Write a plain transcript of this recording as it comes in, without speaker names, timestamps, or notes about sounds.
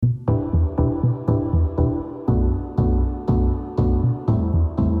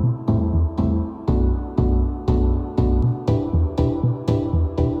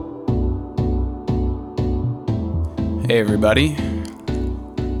Hey everybody,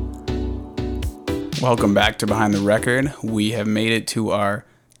 welcome back to Behind the Record. We have made it to our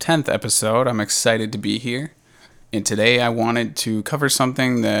 10th episode. I'm excited to be here. And today I wanted to cover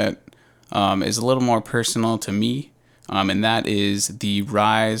something that is a little more personal to me, and that is the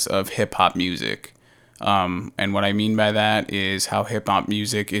rise of hip-hop music. And what I mean by that is how hip-hop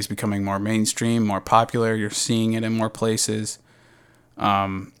music is becoming more mainstream, more popular. You're seeing it in more places.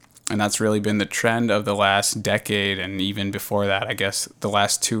 And that's really been the trend of the last decade, and even before that, I guess the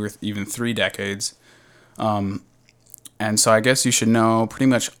last 2 or even 3 decades. And so I guess you should know pretty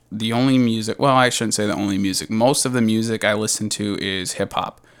much the only music, well, I shouldn't say the only music. Most of the music I listen to is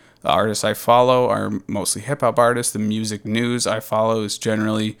hip-hop. The artists I follow are mostly hip-hop artists. The music news I follow is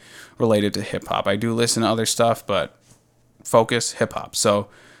generally related to hip-hop. I do listen to other stuff, but focus hip-hop. So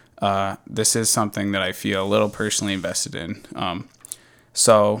this is something that I feel a little personally invested in.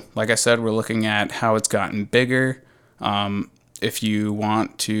 So, like I said, we're looking at how it's gotten bigger. If you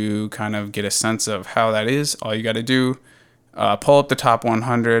want to kind of get a sense of how that is, all you got to do, pull up the top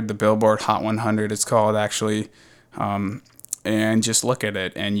 100, the Billboard Hot 100, it's called actually, and just look at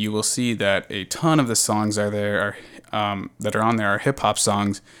it, and you will see that a ton of the songs that are on there are hip hop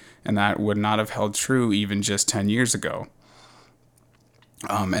songs, and that would not have held true even just 10 years ago.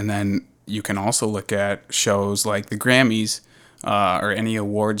 And then you can also look at shows like the Grammys, or any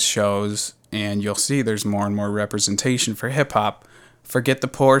awards shows, and you'll see there's more and more representation for hip-hop. Forget the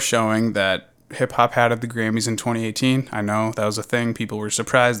poor showing that hip-hop had at the Grammys in 2018. I know that was a thing. People were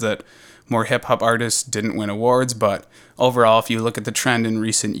surprised that more hip-hop artists didn't win awards, but overall, if you look at the trend in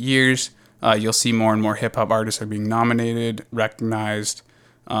recent years, you'll see more and more hip-hop artists are being nominated, recognized,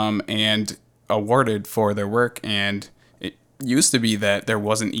 and awarded for their work. And it used to be that there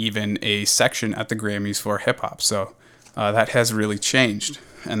wasn't even a section at the Grammys for hip-hop, so that has really changed.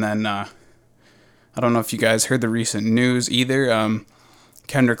 And then I don't know if you guys heard the recent news either.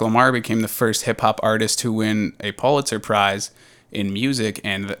 Kendrick Lamar became the first hip-hop artist to win a Pulitzer Prize in music,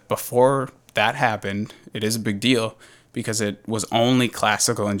 and before that happened, it is a big deal because it was only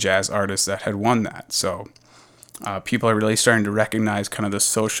classical and jazz artists that had won that. So people are really starting to recognize kind of the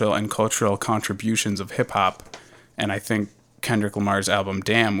social and cultural contributions of hip-hop, and I think Kendrick Lamar's album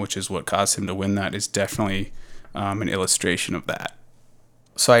Damn, which is what caused him to win that, is definitely an illustration of that.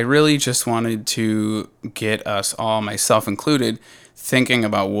 So I really just wanted to get us all, myself included, thinking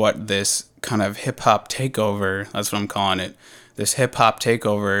about what this kind of hip-hop takeover, that's what I'm calling it, this hip-hop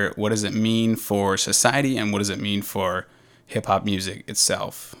takeover, what does it mean for society and what does it mean for hip-hop music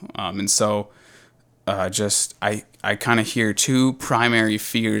itself? And so I kind of hear two primary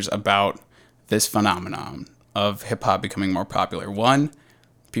fears about this phenomenon of hip-hop becoming more popular. One,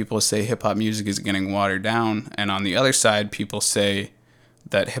 people say hip-hop music is getting watered down, and on the other side, people say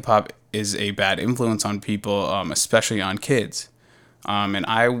that hip-hop is a bad influence on people, especially on kids. And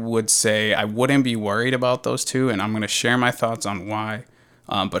I would say I wouldn't be worried about those two, and I'm going to share my thoughts on why.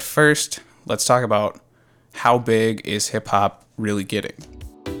 But first, let's talk about how big is hip-hop really getting.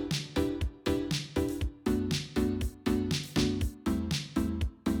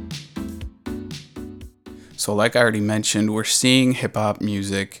 So like I already mentioned, we're seeing hip-hop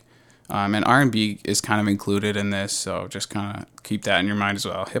music, and R&B is kind of included in this, so just kind of keep that in your mind as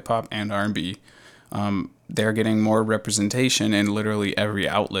well. Hip-hop and R&B, they're getting more representation in literally every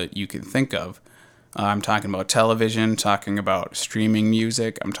outlet you can think of. I'm talking about television, talking about streaming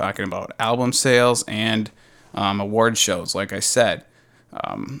music, I'm talking about album sales, and award shows, like I said.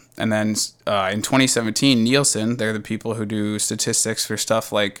 And then in 2017, Nielsen, they're the people who do statistics for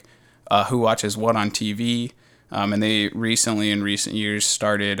stuff like who watches what on TV, and they recently, in recent years,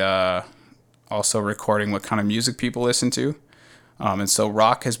 started also recording what kind of music people listen to. And so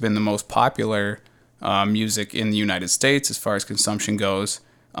rock has been the most popular music in the United States as far as consumption goes.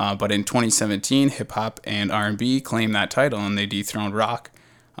 But in 2017, hip-hop and R&B claimed that title, and they dethroned rock.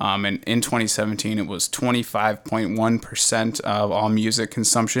 And in 2017, it was 25.1% of all music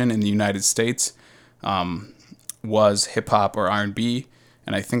consumption in the United States was hip-hop or R&B.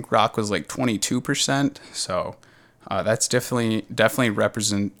 And I think rock was like 22%. So that's definitely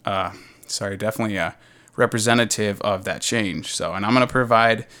representative of that change. So, and I'm going to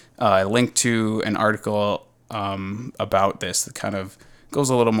provide a link to an article about this that kind of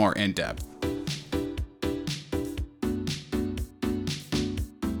goes a little more in depth.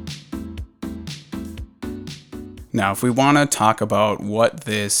 Now, if we want to talk about what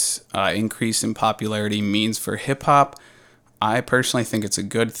this increase in popularity means for hip hop, I personally think it's a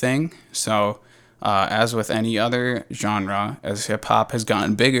good thing. So, as with any other genre, as hip hop has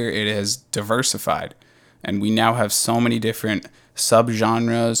gotten bigger, it has diversified. And we now have so many different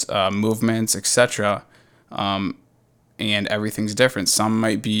subgenres, movements, etc. and everything's different. Some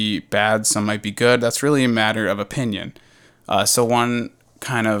might be bad, some might be good. That's really a matter of opinion. So one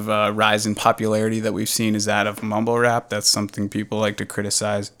kind of rise in popularity that we've seen is that of mumble rap. That's something people like to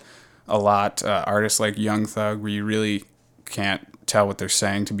criticize a lot. Artists like Young Thug, where you really can't tell what they're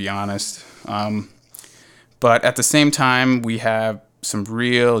saying, to be honest. But at the same time, we have some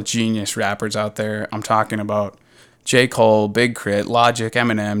real genius rappers out there. I'm talking about J. Cole, Big Crit, Logic,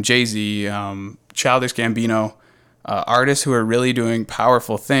 Eminem, Jay-Z, Childish Gambino, artists who are really doing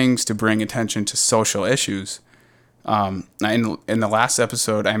powerful things to bring attention to social issues. In the last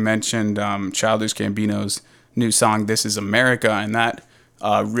episode, I mentioned Childish Gambino's new song, This Is America, and that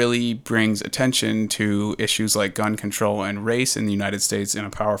really brings attention to issues like gun control and race in the United States in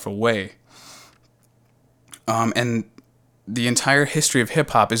a powerful way. And the entire history of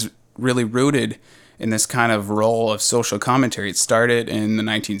hip-hop is really rooted in this kind of role of social commentary. It started in the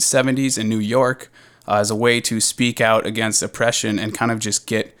 1970s in New York as a way to speak out against oppression and kind of just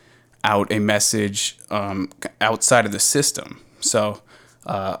get out a message outside of the system. So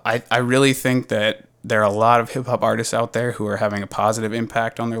I really think that there are a lot of hip-hop artists out there who are having a positive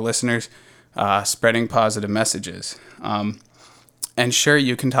impact on their listeners, spreading positive messages. And sure,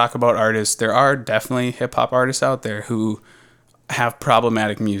 you can talk about artists. There are definitely hip-hop artists out there who have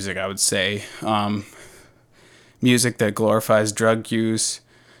problematic music, I would say. Music that glorifies drug use,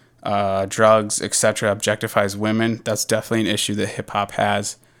 drugs, etc., objectifies women. That's definitely an issue that hip-hop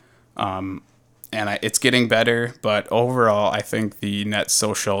has. It's getting better, but overall, I think the net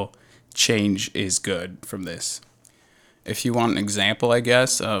social change is good from this. If you want an example, I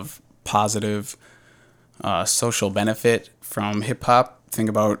guess, of positive social benefit from hip-hop, think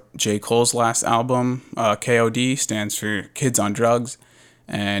about J. Cole's last album. KOD stands for Kids on Drugs,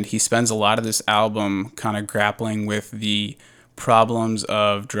 and he spends a lot of this album kind of grappling with the problems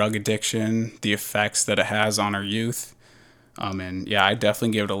of drug addiction, the effects that it has on our youth. I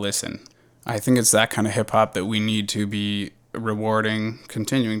definitely give it a listen. I think it's that kind of hip-hop that we need to be rewarding,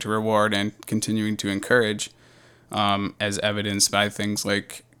 continuing to reward, and continuing to encourage, as evidenced by things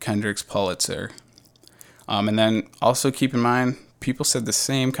like Kendrick's Pulitzer. And then also keep in mind, people said the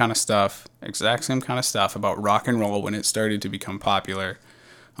exact same kind of stuff about rock and roll when it started to become popular.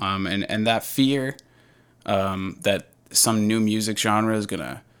 And that fear that some new music genre is going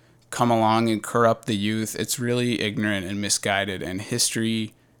to come along and corrupt the youth, it's really ignorant and misguided. And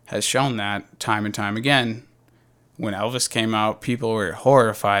history has shown that time and time again. When Elvis came out, people were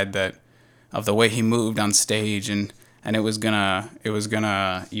horrified of the way he moved on stage, and it was gonna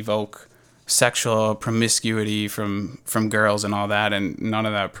evoke sexual promiscuity from girls and all that, and none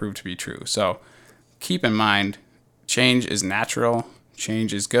of that proved to be true. So keep in mind, change is natural,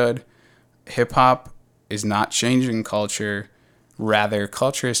 change is good. Hip-hop is not changing culture, rather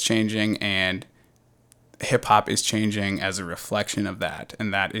culture is changing, and hip-hop is changing as a reflection of that,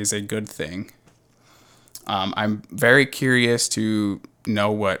 and that is a good thing. I'm very curious to know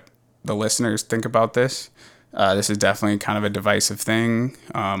what the listeners think about this. This is definitely kind of a divisive thing.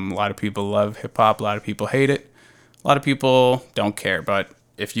 A lot of people love hip-hop. A lot of people hate it. A lot of people don't care. But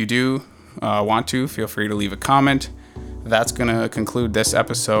if you do want to, feel free to leave a comment. That's going to conclude this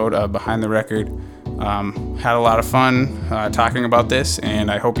episode of Behind the Record. Had a lot of fun talking about this, and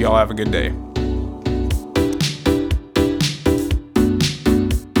I hope you all have a good day.